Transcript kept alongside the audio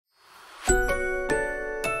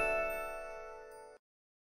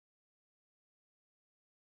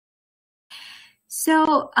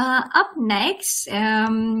Up next,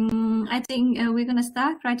 I think we're going to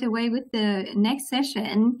start right away with the next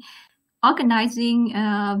session, organizing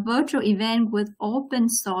a virtual event with open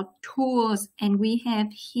source tools. And we have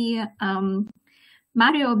here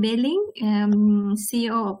Mario Behling,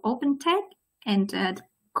 CEO of Eventyay and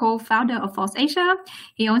co-founder of Force Asia.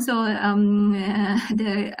 He also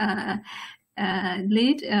the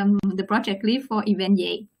project lead for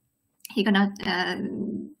Eventyay. He's gonna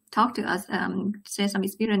talk to us, share some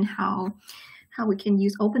experience how we can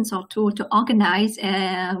use open source tool to organize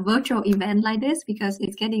a virtual event like this, because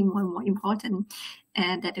it's getting more and more important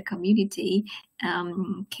that the community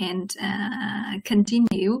can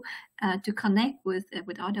continue to connect with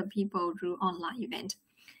other people through online event.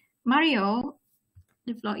 Mario,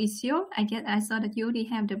 the floor is yours. I saw that you already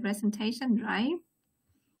have the presentation, right?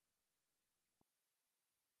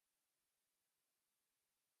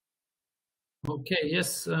 Okay,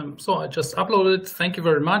 yes. So I just uploaded. Thank you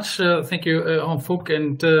very much. Thank you, Fuk,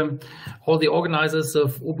 and all the organizers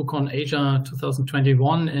of UbuCon Asia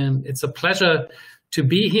 2021. And it's a pleasure to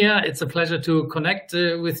be here. It's a pleasure to connect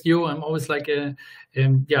with you. I'm always like,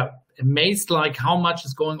 amazed like how much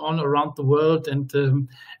is going on around the world, and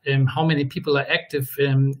how many people are active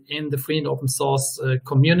in the free and open source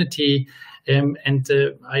community, who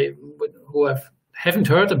haven't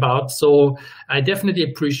heard about. So I definitely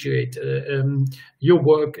appreciate your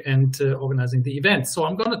work and organizing the event. So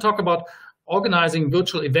I'm going to talk about organizing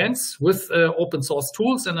virtual events with open source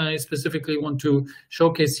tools, and I specifically want to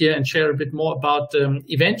showcase here and share a bit more about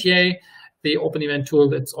Eventyay, the open event tool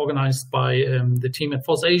that's organized by the team at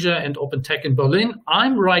Force Asia and Open-Tech in Berlin.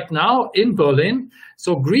 I'm right now in Berlin,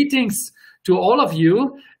 so greetings to all of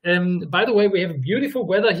you. By the way, we have beautiful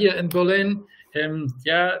weather here in Berlin.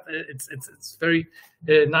 It's very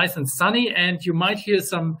nice and sunny, and you might hear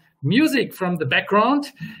some music from the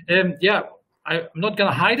background. I'm not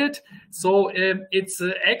gonna hide it. So it's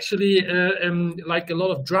actually like a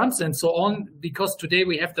lot of drums and so on, because today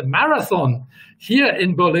we have the marathon here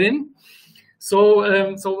in Berlin. So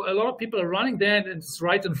a lot of people are running there, and it's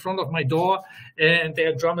right in front of my door, and there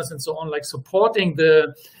are drummers and so on, like supporting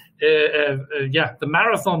the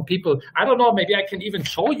marathon people. I don't know, maybe I can even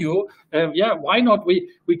show you. Why not?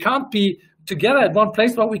 We can't be together at one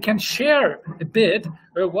place, but we can share a bit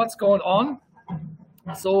what's going on.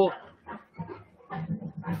 So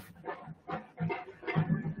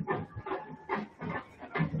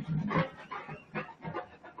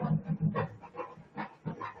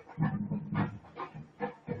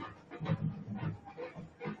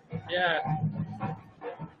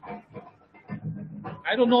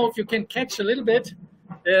I don't know if you can catch a little bit,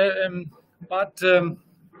 but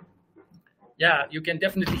you can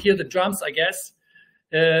definitely hear the drums, I guess,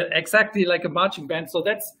 exactly like a marching band. So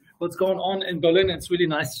that's what's going on in Berlin. It's really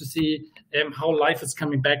nice to see how life is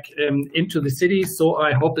coming back into the city. So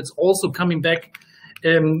I hope it's also coming back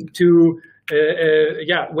to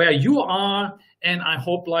where you are, and I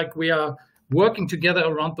hope like we are working together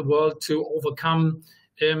around the world to overcome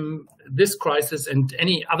this crisis and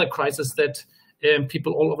any other crisis that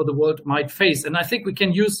people all over the world might face. And I think we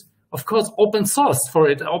can use, of course, open source for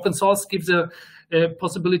it. Open source gives a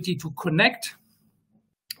possibility to connect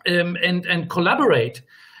and collaborate.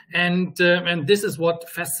 And this is what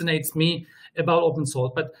fascinates me about open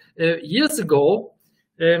source. But years ago,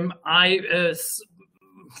 I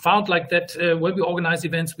found like that when we organize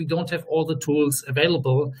events, we don't have all the tools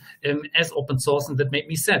available as open source, and that made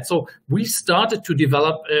me sad. So we started to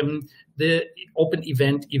develop the open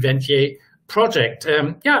event Eventyay project.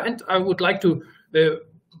 And I would like to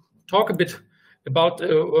talk a bit about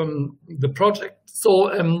the project.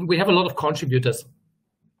 So we have a lot of contributors.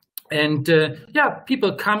 And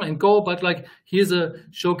people come and go, but like here's a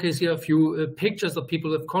showcase here, a few pictures of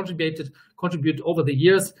people who have contributed over the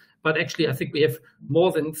years. But actually, I think we have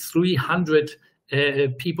more than 300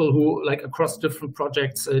 people who, like across different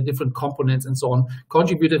projects, different components and so on,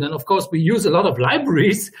 contributed. And of course, we use a lot of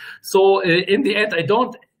libraries. So in the end, I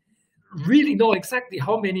don't really know exactly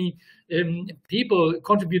how many people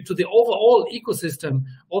contribute to the overall ecosystem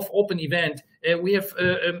of Open Event. We have,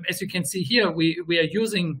 as you can see here, we are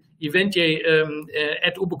using Eventyay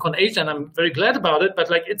at UbuCon Asia, and I'm very glad about it. But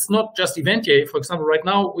like, it's not just Eventyay. For example, right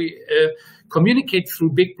now we communicate through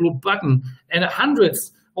Big Blue Button, and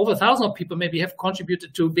hundreds, over 1,000 of people maybe have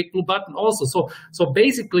contributed to Big Blue Button also. So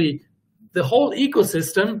basically, the whole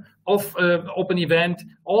ecosystem of Open Event,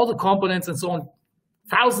 all the components and so on,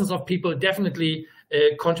 thousands of people definitely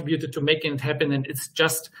contributed to making it happen, and it's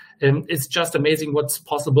just amazing what's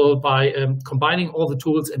possible by combining all the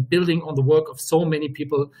tools and building on the work of so many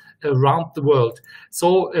people around the world.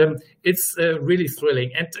 So it's really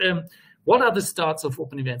thrilling. And what are the starts of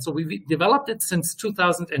open events? So we developed it since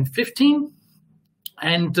 2015.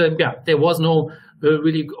 And yeah, there was no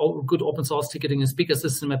really good open source ticketing and speaker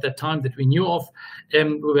system at that time that we knew of.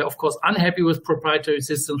 We were, of course, unhappy with proprietary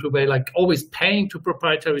systems. We were like always paying to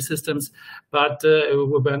proprietary systems, but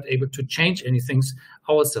we weren't able to change anything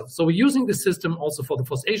ourselves. So we're using the system also for the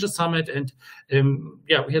FOSS Asia Summit. And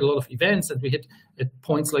yeah, we had a lot of events, and we had at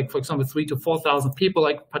points like, for example, 3,000 to 4,000 people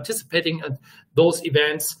like participating at those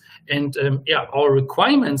events. And yeah, our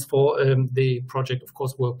requirements for the project, of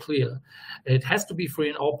course, were clear. It has to be free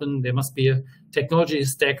and open. There must be a technology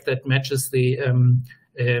stack that matches the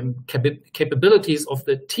capabilities of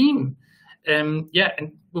the team. Yeah,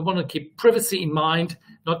 and we want to keep privacy in mind,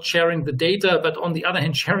 not sharing the data, but on the other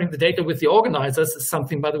hand, sharing the data with the organizers is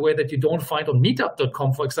something, by the way, that you don't find on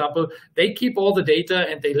meetup.com, for example. They keep all the data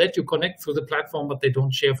and they let you connect through the platform, but they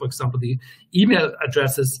don't share, for example, the email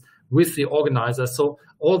addresses with the organizers. So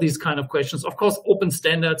all these kind of questions, of course, open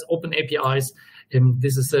standards, open APIs,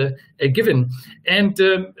 this is a given. And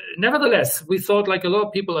nevertheless, we thought, like a lot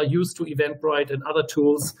of people are used to Eventbrite and other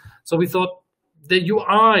tools. So we thought the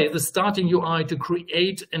UI, the starting UI to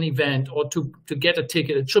create an event or to get a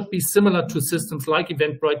ticket, it should be similar to systems like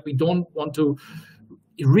Eventbrite. We don't want to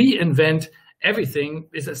reinvent everything.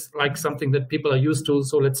 This is like something that people are used to.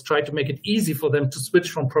 So let's try to make it easy for them to switch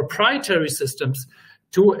from proprietary systems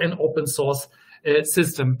to an open source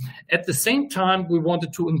system. At the same time, we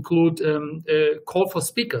wanted to include a call for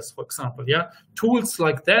speakers, for example. Yeah, tools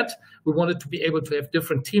like that. We wanted to be able to have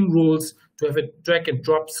different team rules, to have a drag and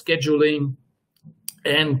drop scheduling,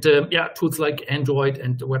 and yeah, tools like Android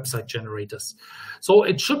and website generators. So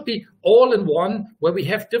it should be all in one, where we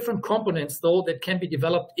have different components though that can be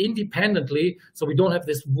developed independently. So we don't have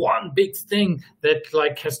this one big thing that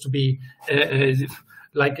like has to be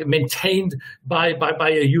like maintained by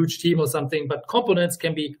a huge team or something, but components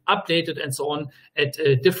can be updated and so on at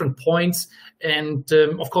different points. And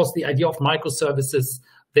of course, the idea of microservices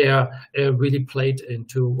there really played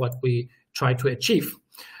into what we try to achieve.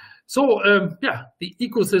 So yeah, the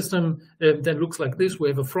ecosystem then looks like this. We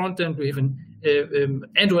have a front end, we have an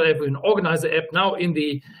Android app, an organizer app. Now in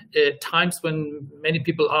the times when many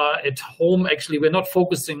people are at home, actually, we're not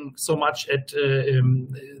focusing so much at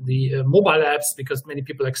the mobile apps, because many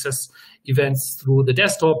people access events through the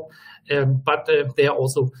desktop, but they are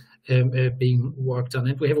also being worked on.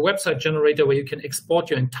 And we have a website generator where you can export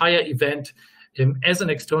your entire event as an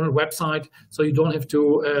external website, so you don't have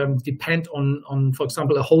to depend on, for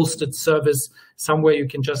example, a hosted service somewhere. You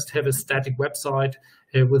can just have a static website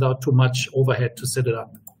without too much overhead to set it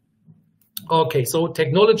up. Okay, so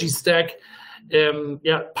technology stack,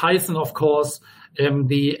 yeah, Python, of course.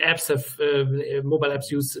 The apps have, mobile apps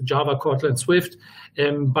use Java, Kotlin, Swift,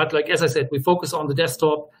 but like, as I said, we focus on the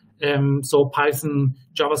desktop, so Python,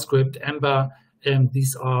 JavaScript, Ember,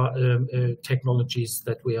 these are technologies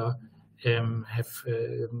that we are have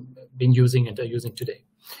been using and are using today.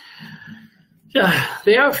 Yeah,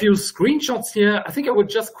 there are a few screenshots here. I think I would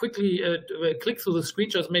just quickly click through the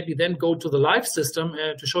screenshots, maybe then go to the live system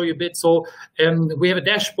to show you a bit. So we have a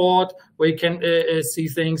dashboard where you can see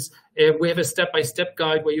things. We have a step-by-step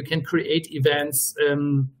guide where you can create events.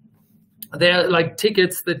 There are like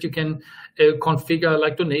tickets that you can configure,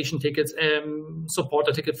 like donation tickets,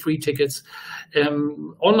 supporter ticket, free tickets,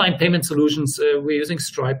 online payment solutions. We're using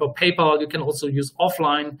Stripe or PayPal. You can also use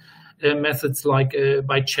offline methods like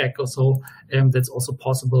by check or so. That's also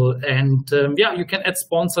possible. And yeah, you can add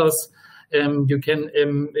sponsors. You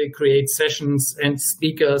can create sessions and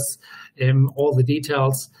speakers, all the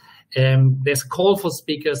details. There's a call for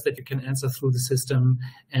speakers that you can answer through the system.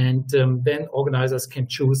 And then organizers can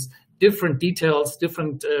choose different details,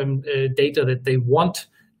 different data that they want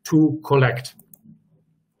to collect.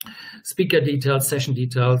 Speaker details, session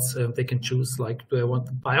details, they can choose, like, do I want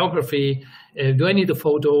the biography? Do I need a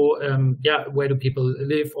photo? Yeah, where do people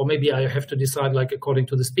live? Or maybe I have to decide, like, according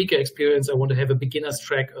to the speaker experience, I want to have a beginner's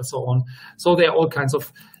track or so on. So there are all kinds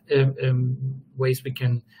of ways we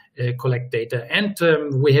can collect data. And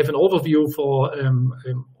we have an overview for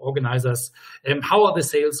organizers. How are the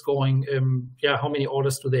sales going? Yeah, how many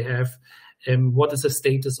orders do they have? What is the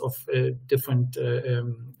status of different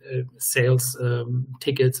sales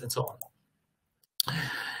tickets and so on.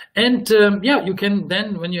 And yeah, you can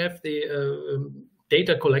then, when you have the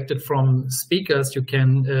data collected from speakers, you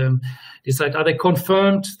can decide, are they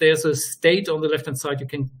confirmed? There's a state on the left-hand side. You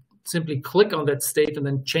can simply click on that state and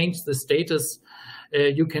then change the status.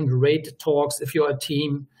 You can rate talks if you're a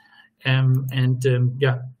team.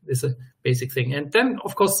 Yeah, there's a basic thing. And then,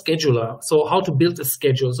 of course, scheduler. So how to build a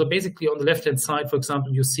schedule. So basically on the left-hand side, for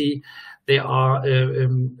example, you see there are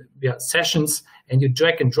sessions, and you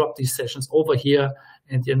drag and drop these sessions over here,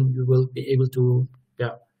 and then you will be able to,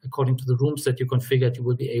 according to the rooms that you configured, you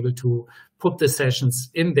will be able to put the sessions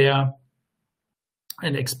in there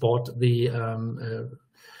and export the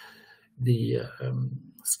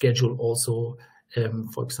schedule also,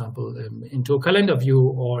 for example, into a calendar view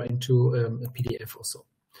or into a PDF also.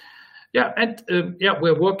 Yeah, and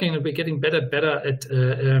we're working and we're getting better at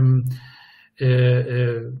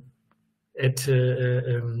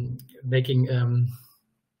making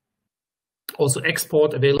also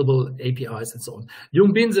export available APIs and so on.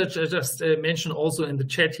 Jung Binzer just mentioned also in the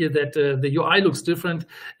chat here that the UI looks different.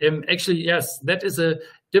 Actually, yes, that is a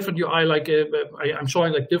different UI. Like I'm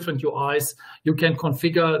showing like different UIs. You can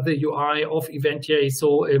configure the UI of Eventyay,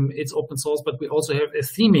 so it's open source, but we also have a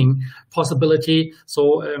theming possibility.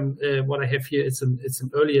 So what I have here is it's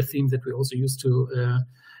an earlier theme that we also used to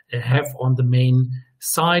have on the main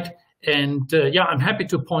site. And I'm happy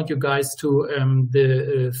to point you guys to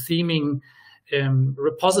the theming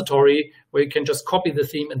repository, where you can just copy the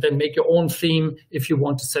theme and then make your own theme if you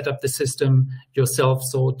want to set up the system yourself.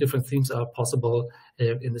 So different themes are possible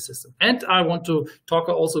in the system. And I want to talk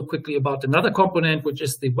also quickly about another component, which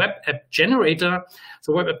is the web app generator.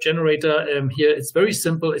 So web app generator, here it's very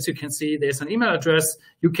simple. As you can see, there's an email address.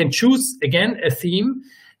 You can choose, again, a theme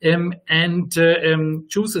and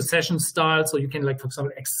choose a session style. So you can, like, for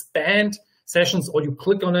example, expand sessions, or you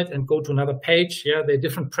click on it and go to another page. Yeah, there are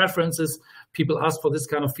different preferences. People ask for this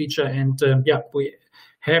kind of feature, and we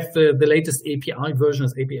have the latest API version,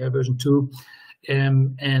 is API version 2.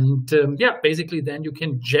 Basically then you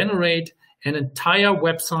can generate an entire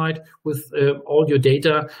website with all your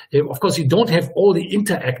data. Of course, you don't have all the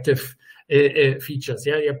interactive features.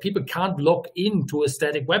 People can't log into a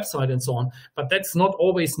static website and so on, but that's not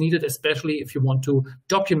always needed, especially if you want to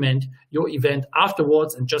document your event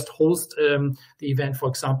afterwards and just host the event, for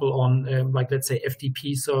example, on like, let's say,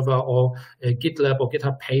 FTP server or GitLab or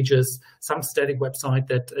GitHub Pages, some static website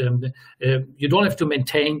that you don't have to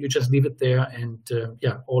maintain. You just leave it there, and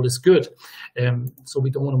all is good. So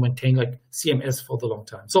we don't want to maintain like CMS for the long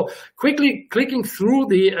time. So quickly clicking through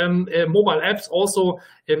the mobile apps also,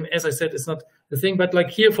 as I said, it's not the thing, but like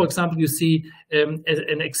here, for example, you see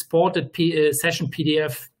an exported session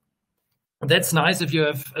PDF. That's nice if you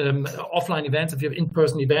have offline events, if you have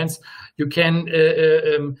in-person events. You can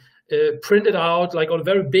print it out like on a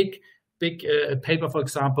very big paper, for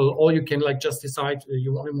example, or you can like just decide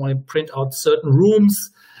you only want to print out certain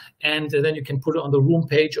rooms, and then you can put it on the room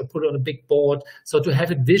page or put it on a big board. So to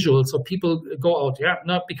have it visual, so people go out,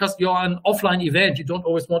 because you're an offline event, you don't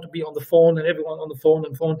always want to be on the phone and everyone on the phone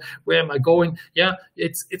and phone. Where am I going?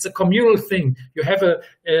 It's a communal thing. You have a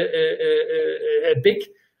big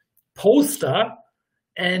poster,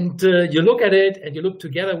 and you look at it, and you look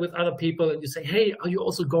together with other people, and you say, hey, are you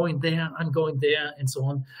also going there? I'm going there, and so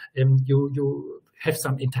on. You have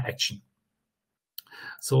some interaction.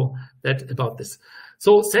 So that about this.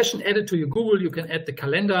 So session added to your Google, you can add the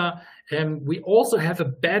calendar. We also have a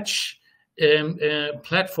batch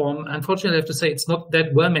platform. Unfortunately, I have to say it's not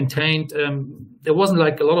that well maintained. There wasn't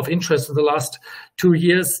like a lot of interest in the last 2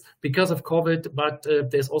 years because of COVID, but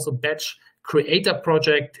there's also batch creator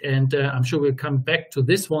project, and I'm sure we'll come back to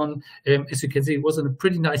this one. As you can see, it was in a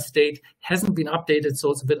pretty nice state, hasn't been updated, so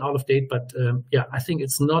it's a bit out of date, but I think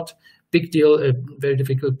it's not big deal, very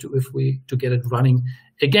difficult to get it running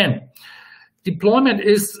again. Deployment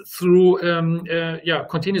is through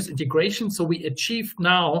continuous integration. So we achieved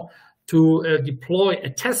now to deploy a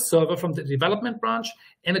test server from the development branch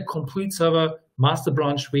and a complete server master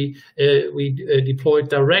branch. We deployed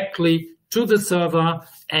directly to the server,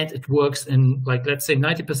 and it works in, like, let's say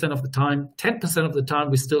 90% of the time. 10% of the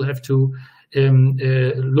time we still have to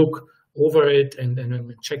look over it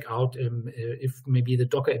and check out if maybe the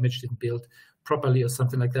Docker image didn't build properly or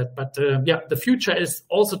something like that. But the future is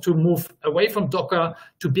also to move away from Docker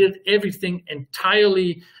to build everything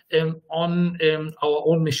entirely on our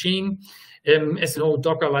own machine. As you know,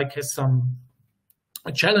 Docker has some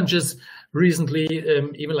challenges recently,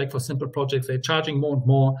 even like for simple projects, they're charging more and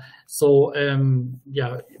more. So and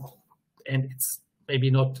it's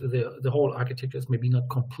maybe not the whole architecture is maybe not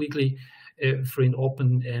completely free and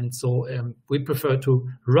open, and so we prefer to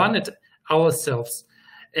run it ourselves.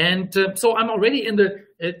 And so I'm already in the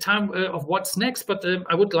time of what's next, but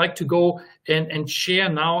I would like to go and share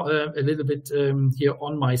now a little bit here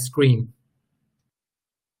on my screen.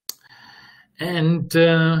 And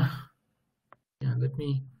let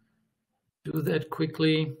me do that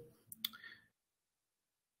quickly.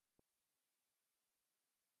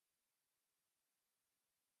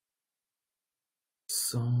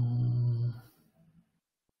 So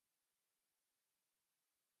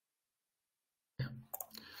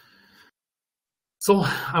So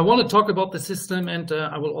I want to talk about the system, and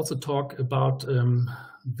I will also talk about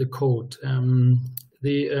the code.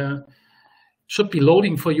 The should be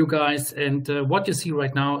loading for you guys, and what you see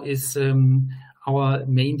right now is our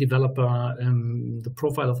main developer, the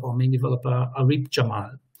profile of our main developer, Arif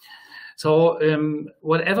Jamal. So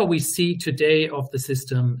whatever we see today of the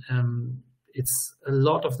system, it's a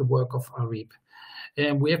lot of the work of Arif.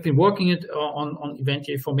 We have been working it on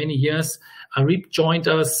Eventyay for many years. Arif joined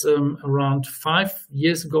us around 5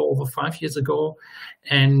 years ago, over 5 years ago.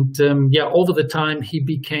 And yeah, over the time, he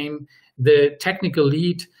became the technical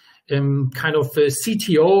lead, kind of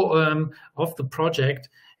CTO of the project.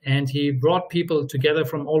 And he brought people together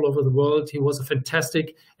from all over the world. He was a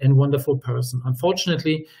fantastic and wonderful person.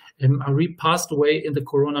 Unfortunately, Arif passed away in the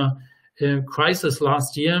Corona crisis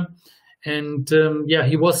last year. And yeah,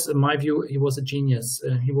 he was, in my view, he was a genius.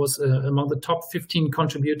 He was among the top 15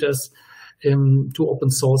 contributors to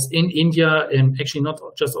open source in India, and actually not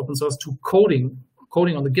just open source, to coding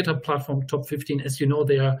on the GitHub platform, top 15. As you know,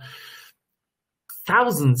 there are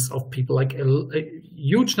thousands of people, like a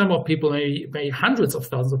huge number of people, maybe hundreds of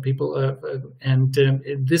thousands of people. And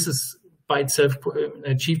this is by itself an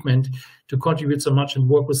achievement to contribute so much and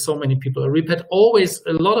work with so many people. Arif had always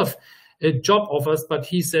a lot of job offers, but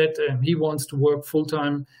he said he wants to work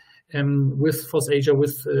full-time with FOSS-Asia,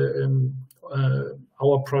 with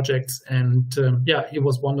our projects. And yeah, he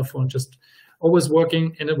was wonderful and just always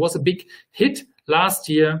working. And it was a big hit last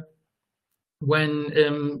year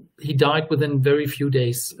when he died within very few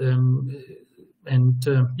days.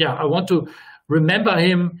 Yeah, I want to remember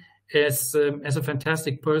him as a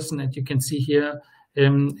fantastic person. And you can see here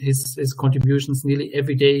his contributions nearly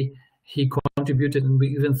every day. He contributed, and we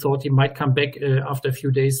even thought he might come back after a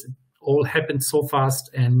few days. It all happened so fast,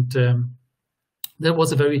 and that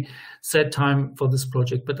was a very sad time for this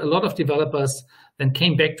project. But a lot of developers then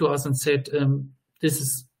came back to us and said, this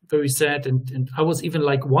is very sad. And I was even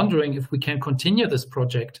like wondering if we can continue this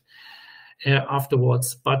project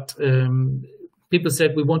afterwards. But people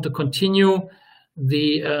said, we want to continue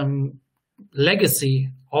the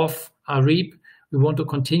legacy of Arif. We want to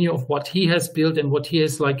continue of what he has built and what he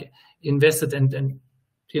has like invested, and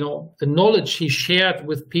you know, the knowledge he shared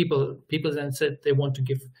with people then said they want to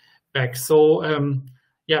give back. So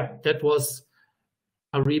yeah, that was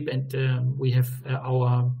Arif, and we have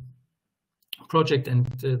our project, and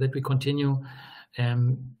that we continue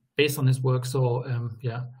based on his work. So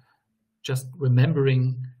yeah, just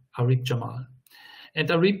remembering Arif Jamal. And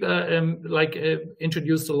Arif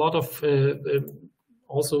introduced a lot of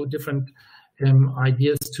also different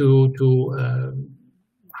ideas to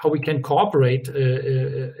how we can cooperate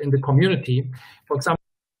in the community. For example,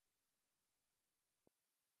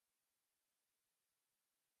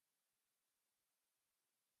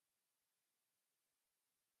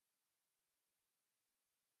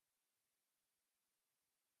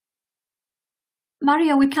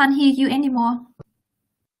 Mario, we can't hear you anymore.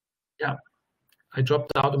 Yeah, I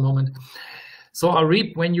dropped out a moment. So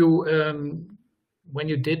Arif, when you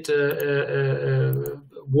did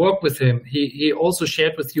work with him, he also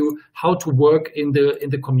shared with you how to work in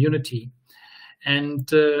the community. And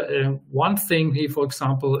one thing he, for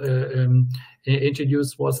example,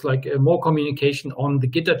 introduced was like more communication on the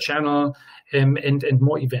GitHub channel and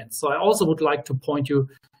more events. So I also would like to point you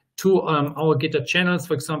to our GitHub channels.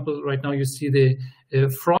 For example, right now you see the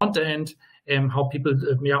front end, how people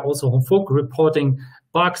also homefolk reporting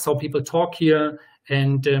bugs, how people talk here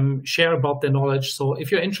and share about their knowledge. So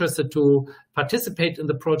if you're interested to participate in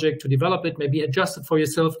the project, to develop it, maybe adjust it for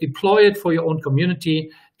yourself, deploy it for your own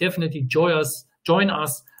community, definitely join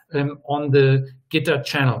us on the GitHub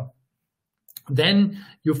channel. Then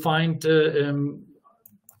you find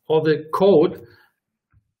all the code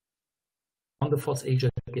on the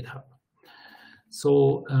FOSS-Asia GitHub.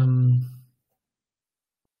 So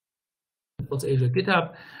FOSS-Asia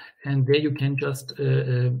GitHub, and there you can just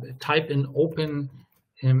type in open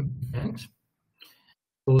event.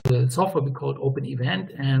 So the software we call open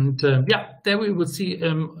event, and yeah, there we will see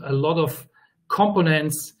a lot of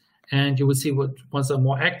components, and you will see what ones are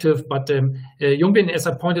more active. But Jungbin, as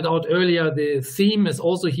I pointed out earlier, the theme is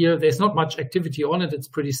also here. There's not much activity on it. It's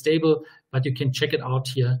pretty stable, but you can check it out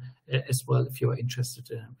here as well if you are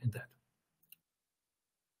interested in that.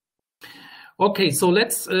 Okay, so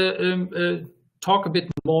let's talk a bit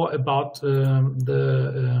more about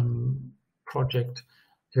the project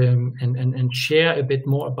and share a bit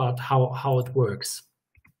more about how it works.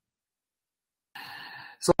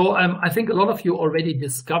 So I think a lot of you already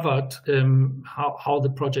discovered how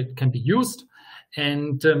the project can be used.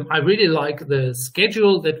 And I really like the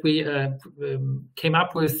schedule that we came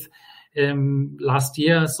up with last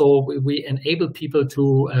year. So we enable people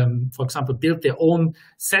to, for example, build their own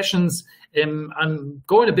sessions. I'm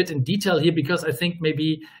going a bit in detail here because I think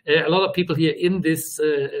maybe a lot of people here in this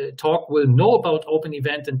talk will know about Open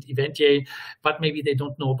Event and Eventyay, but maybe they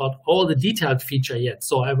don't know about all the detailed feature yet.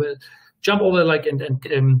 So I will jump over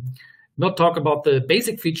and not talk about the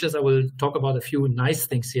basic features. I will talk about a few nice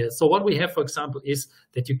things here. So what we have, for example, is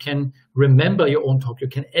that you can remember your own talk. You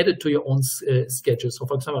can add it to your own schedule. So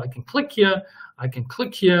for example, I can click here,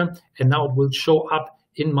 and now it will show up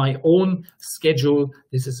in my own schedule.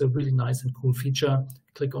 This is a really nice and cool feature.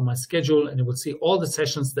 Click on my schedule and you will see all the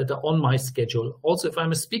sessions that are on my schedule. Also, if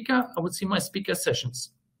I'm a speaker, I would see my speaker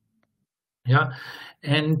sessions. Yeah,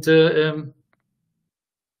 and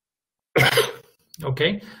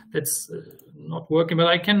okay, that's not working, but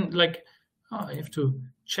I can I have to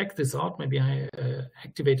check this out. Maybe I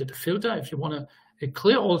activated a filter. If you want to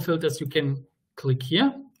clear all filters, you can click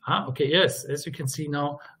here. Okay, yes, as you can see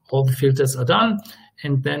now, all the filters are done.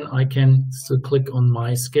 And then I can still click on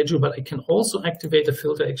my schedule, but I can also activate a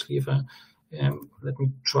filter. Actually, if I let me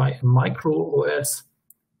try a micro OS.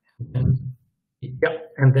 And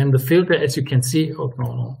then the filter, as you can see,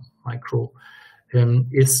 micro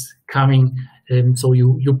is coming. So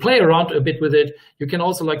you play around a bit with it. You can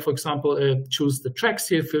also, for example, choose the tracks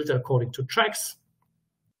here, filter according to tracks,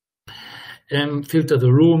 filter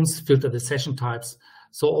the rooms, filter the session types.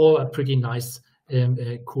 So all are pretty nice,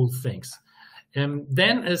 cool things.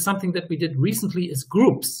 Then something that we did recently is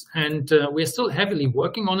groups, and we're still heavily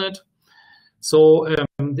working on it. So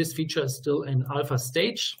this feature is still in alpha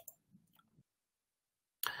stage.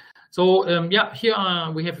 So here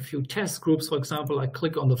we have a few test groups. For example, I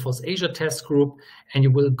click on the FOSS Asia test group, and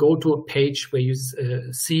you will go to a page where you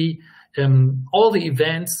see all the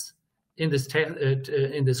events in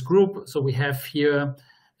this group. So we have here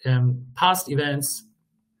past events,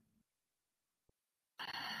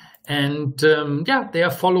 and they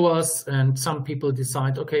are followers. And some people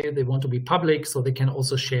decide, okay, they want to be public, so they can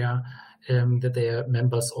also share that they are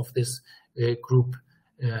members of this group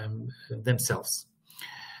themselves.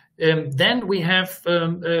 Then we have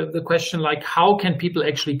the question how can people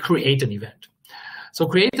actually create an event? So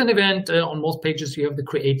create an event, on most pages you have the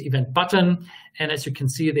create event button, and as you can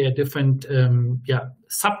see there are different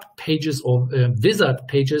sub pages or wizard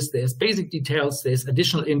pages. There's basic details, there's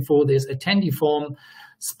additional info, there's attendee form,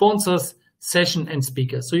 sponsors, session, and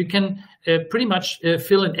speakers. So you can pretty much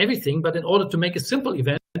fill in everything, but in order to make a simple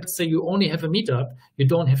event, let's say you only have a meetup, you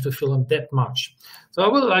don't have to fill in that much. So I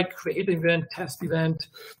will create an event, test event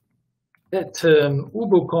at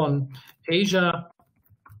UbuCon Asia.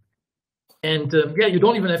 And you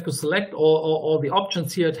don't even have to select all the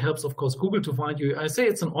options here. It helps, of course, Google to find you. I say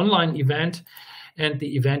it's an online event, and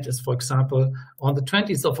the event is, for example, on the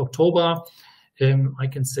 20th of October. I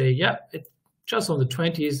can say, it's just on the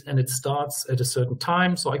 20th, and it starts at a certain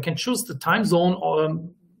time. So I can choose the time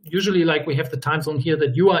zone. Usually, we have the time zone here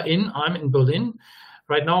that you are in. I'm in Berlin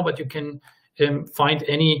right now, but you can find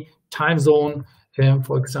any time zone.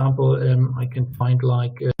 For example, I can find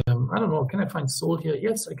I don't know, can I find Seoul here?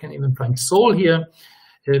 Yes, I can even find Seoul here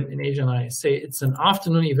in Asia. And I say it's an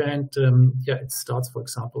afternoon event. It starts, for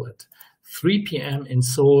example, at 3 p.m. in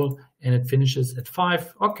Seoul, and it finishes at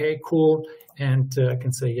 5. Okay, cool. And I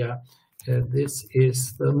can say, this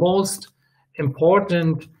is the most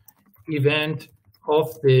important event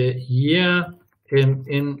of the year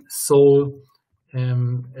in Seoul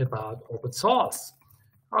about open source.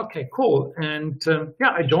 Okay, cool. And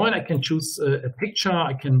I join. I can choose a picture.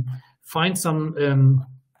 I can find some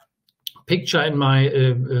picture in my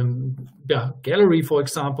gallery, for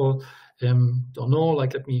example. Don't know,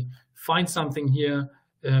 let me find something here.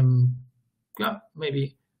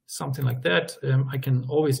 Maybe something like that. I can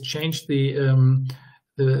always change the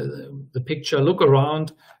picture, look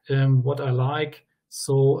around what I like.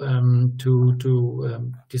 So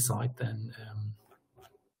to decide then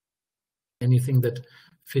anything that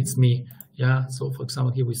fits me. So for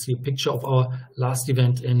example, here we see a picture of our last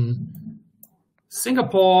event in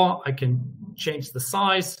Singapore. I can change the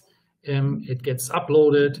size. It gets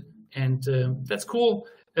uploaded, and that's cool.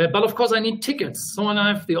 But of course, I need tickets. So I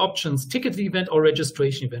have the options: ticket event or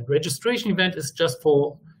registration event. Registration event is just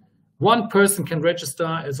for one person can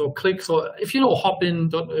register, so click. So if you know Hopin,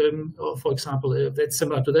 for example, that's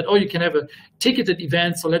similar to that. Or you can have a ticketed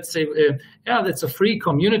event. So let's say, that's a free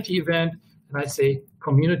community event, and I say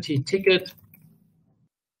community ticket.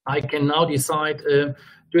 I can now decide,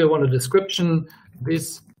 do I want a description?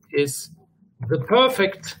 This is the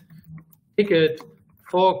perfect ticket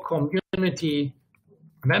for community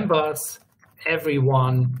members,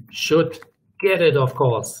 everyone should get it, of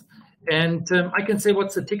course. And I can say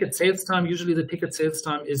what's the ticket sales time. Usually the ticket sales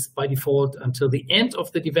time is by default until the end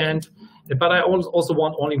of the event, but I also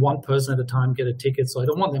want only one person at a time get a ticket, so I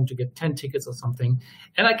don't want them to get 10 tickets or something.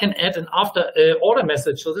 And I can add an after order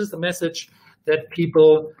message. So this is the message that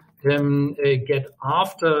people get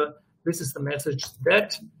after. This is the message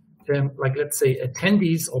that, like let's say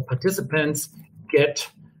attendees or participants get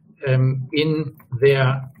in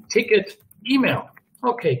their ticket email.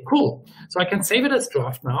 Okay, cool. So I can save it as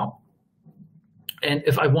draft now. And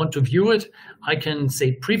if I want to view it, I can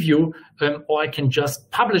say preview, or I can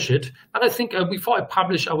just publish it. But I think before I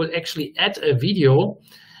publish, I will actually add a video.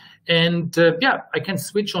 And yeah, I can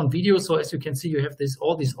switch on video. So as you can see, you have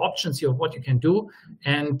all these options here of what you can do.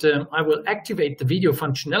 And I will activate the video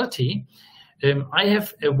functionality. I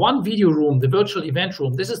have one video room, the virtual event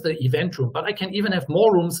room. This is the event room, but I can even have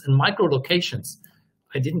more rooms in micro locations.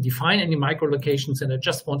 I didn't define any micro locations, and I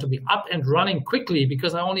just want to be up and running quickly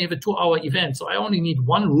because I only have a 2-hour event. So I only need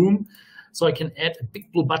one room. So I can add a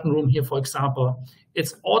big blue button room here, for example.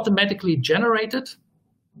 It's automatically generated.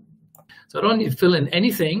 So I don't need to fill in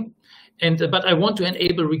anything. But I want to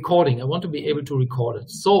enable recording. I want to be able to record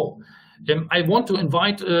it. So I want to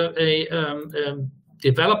invite a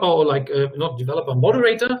developer, or like not developer,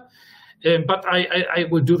 moderator. But I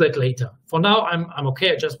will do that later. For now, I'm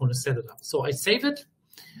okay. I just want to set it up. So I save it.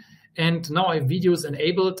 And now I have videos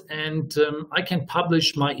enabled, and I can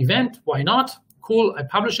publish my event. Why not? Cool, I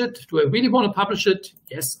publish it. Do I really want to publish it?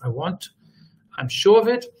 Yes, I want. I'm sure of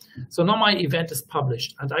it. So now my event is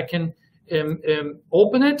published, and I can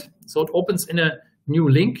open it. So it opens in a new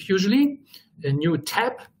link, usually, a new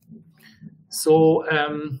tab. So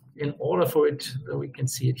in order for it, we can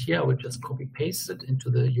see it here, I will just copy paste it into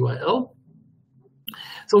the URL.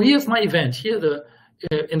 So here's my event. Here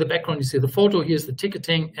in the background, you see the photo. Here's the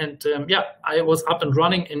ticketing. And yeah, I was up and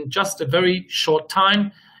running in just a very short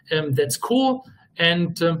time. That's cool.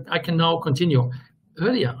 And I can now continue.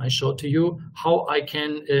 Earlier, I showed to you how I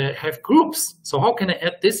can have groups. So how can I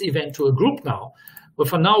add this event to a group now? Well,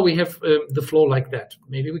 for now, we have the flow like that.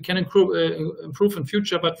 Maybe we can improve in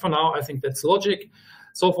future, but for now, I think that's logic.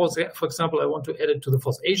 So for example, I want to add it to the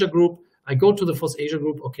FOSS Asia group. I go to the FOSS Asia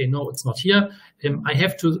group. Okay, no, it's not here. I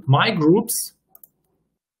have to my groups,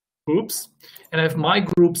 and I have my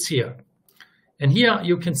groups here. And here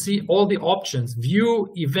you can see all the options: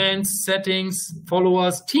 view, events, settings,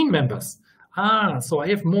 followers, team members. So I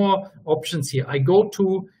have more options here. I go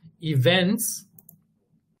to events,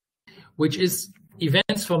 which is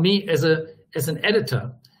events for me as an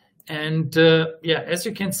editor. And yeah, as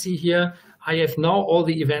you can see here, I have now all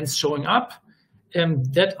the events showing up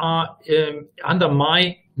that are under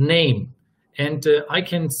my name. And I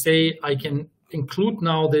can say I can include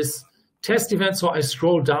now this test event. So I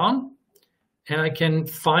scroll down and I can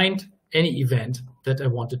find any event that I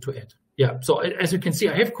wanted to add. Yeah, so as you can see,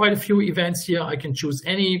 I have quite a few events here. I can choose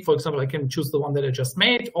any. For example, I can choose the one that I just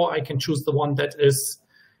made, or I can choose the one that is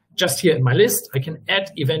just here in my list. I can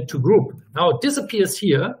add event to group. Now it disappears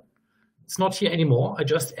here. It's not here anymore. I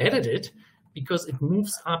just added it because it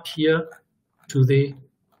moves up here to the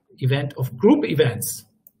event of group events.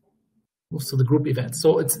 Moves to the group events.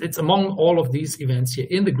 So it's among all of these events here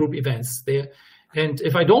in the group events there. And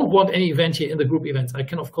if I don't want any event here in the group events, I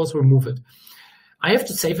can of course remove it. I have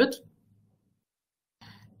to save it.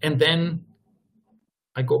 And then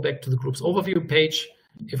I go back to the group's overview page.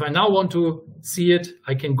 If I now want to see it,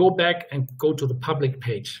 I can go back and go to the public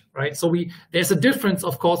page, right? So there's a difference,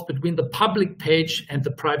 of course, between the public page and the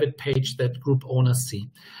private page that group owners see.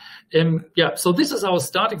 Yeah, so this is our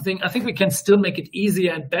starting thing. I think we can still make it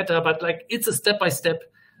easier and better, but like it's a step-by-step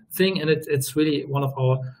thing, and it's really one of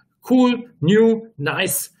our cool, new,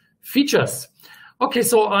 nice features. Okay,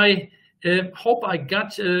 so I hope I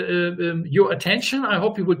got your attention. I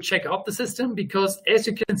hope you would check out the system because, as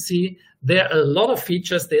you can see, there are a lot of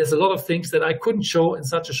features. There's a lot of things that I couldn't show in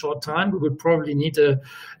such a short time. We would probably need a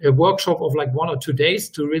workshop of like 1 or 2 days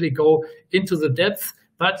to really go into the depth.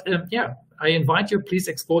 But yeah, I invite you, please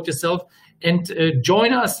export yourself and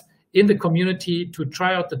join us in the community to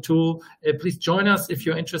try out the tool. Please join us if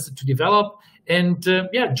you're interested to develop. And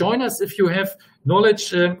yeah, join us if you have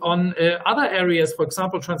knowledge on other areas, for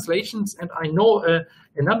example, translations. And I know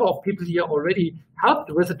a number of people here already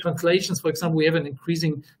helped with the translations. For example, we have an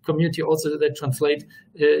increasing community also that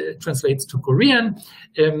translates to Korean.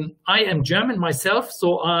 I am German myself,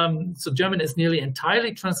 so German is nearly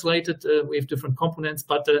entirely translated. We have different components,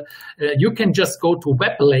 but you can just go to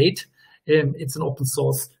WebLate. It's an open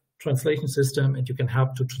source translation system, and you can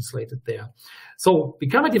help to translate it there. So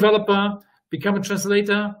become a developer, become a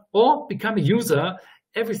translator, or become a user,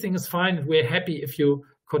 everything is fine. We're happy if you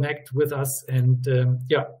connect with us and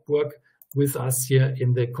work with us here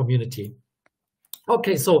in the community.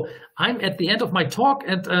 Okay, so I'm at the end of my talk,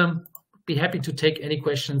 and be happy to take any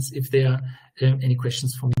questions if there are any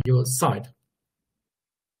questions from your side.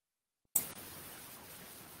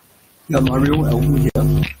 Yeah, Mario, Elmo here.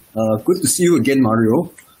 Good to see you again,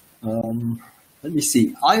 Mario. Let me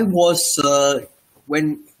see. I was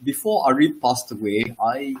before Ari passed away,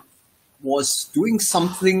 I was doing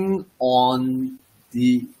something on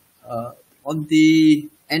the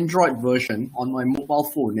Android version on my mobile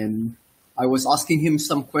phone, and I was asking him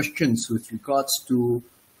some questions with regards to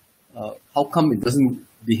how come it doesn't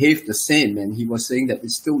behave the same, and he was saying that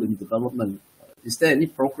it's still in development. Is there any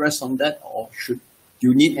progress on that, or do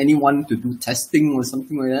you need anyone to do testing or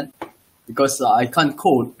something like that? Because I can't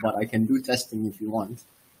code, but I can do testing if you want.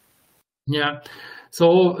 Yeah.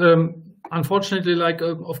 So unfortunately,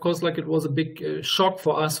 of course, it was a big shock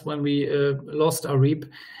for us when we lost our REAP,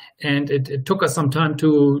 and it took us some time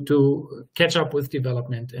to catch up with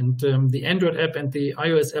development. And the Android app and the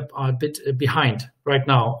iOS app are a bit behind right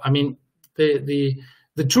now. I mean, the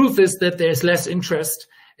truth is that there's less interest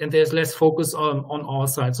and there's less focus on our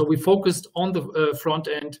side. So we focused on the front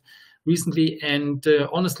end recently, and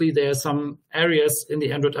honestly, there are some areas in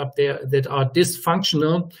the Android app there that are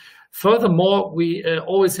dysfunctional. Furthermore, we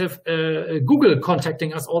always have Google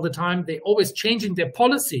contacting us all the time. They're always changing their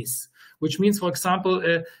policies, which means, for example,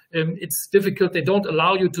 it's difficult. They don't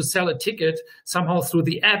allow you to sell a ticket somehow through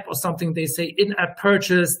the app or something. They say in-app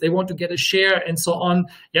purchase, they want to get a share and so on.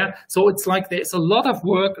 Yeah, so it's like there's a lot of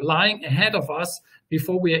work lying ahead of us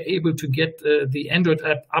before we are able to get the Android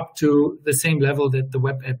app up to the same level that the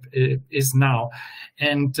web app is now.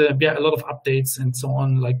 And a lot of updates and so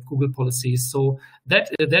on, like Google policies. So that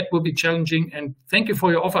will be challenging. And thank you for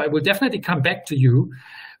your offer. I will definitely come back to you.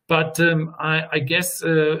 But I guess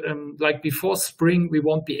before spring, we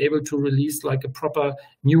won't be able to release a proper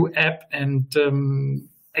new app, and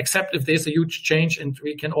except if there's a huge change and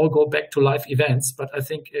we can all go back to live events. But I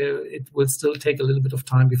think it will still take a little bit of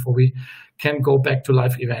time before we can go back to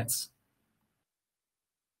live events.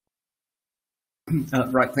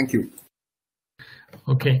 Right, thank you.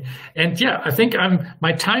 Okay, and I think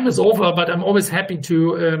my time is over, but I'm always happy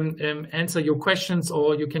to answer your questions,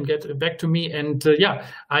 or you can get back to me. And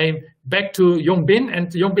I'm back to Yongbin, and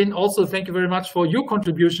Yongbin, also thank you very much for your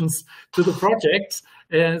contributions to the project.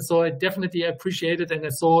 So I definitely appreciate it, and I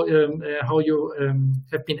saw how you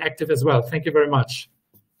have been active as well. Thank you very much.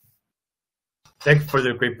 Thanks for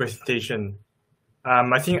the great presentation.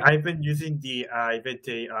 I think I've been using the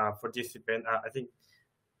Eventyay for this event. I think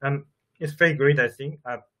it's very great, I think,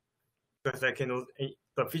 because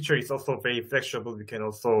the feature is also very flexible. We can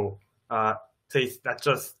also place not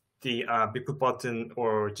just the Bigfoot button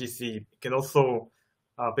or GC. You can also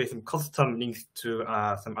place some custom links to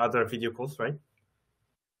some other video calls, right?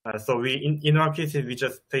 So we, in our cases, we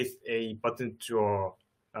just place a button to our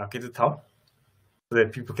Gatetown so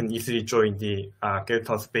that people can easily join the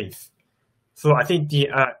Gatetown space. So I think the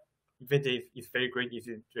event is very great. It's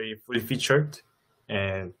very fully featured,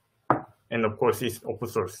 and of course, it's open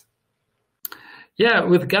source. Yeah,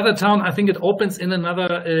 with Gathertown, I think it opens in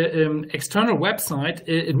another external website.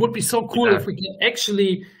 It would be so cool if we can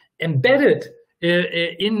actually embed it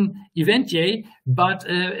in Eventyay, but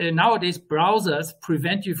nowadays browsers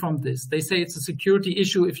prevent you from this. They say it's a security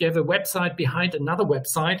issue if you have a website behind another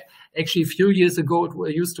website. Actually, a few years ago,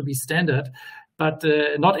 it used to be standard, but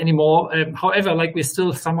not anymore. However, we're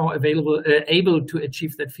still somehow able to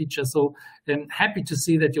achieve that feature. So I'm happy to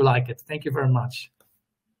see that you like it. Thank you very much.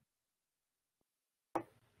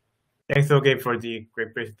 Thanks again for the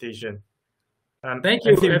great presentation. Thank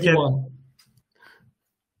you, everyone.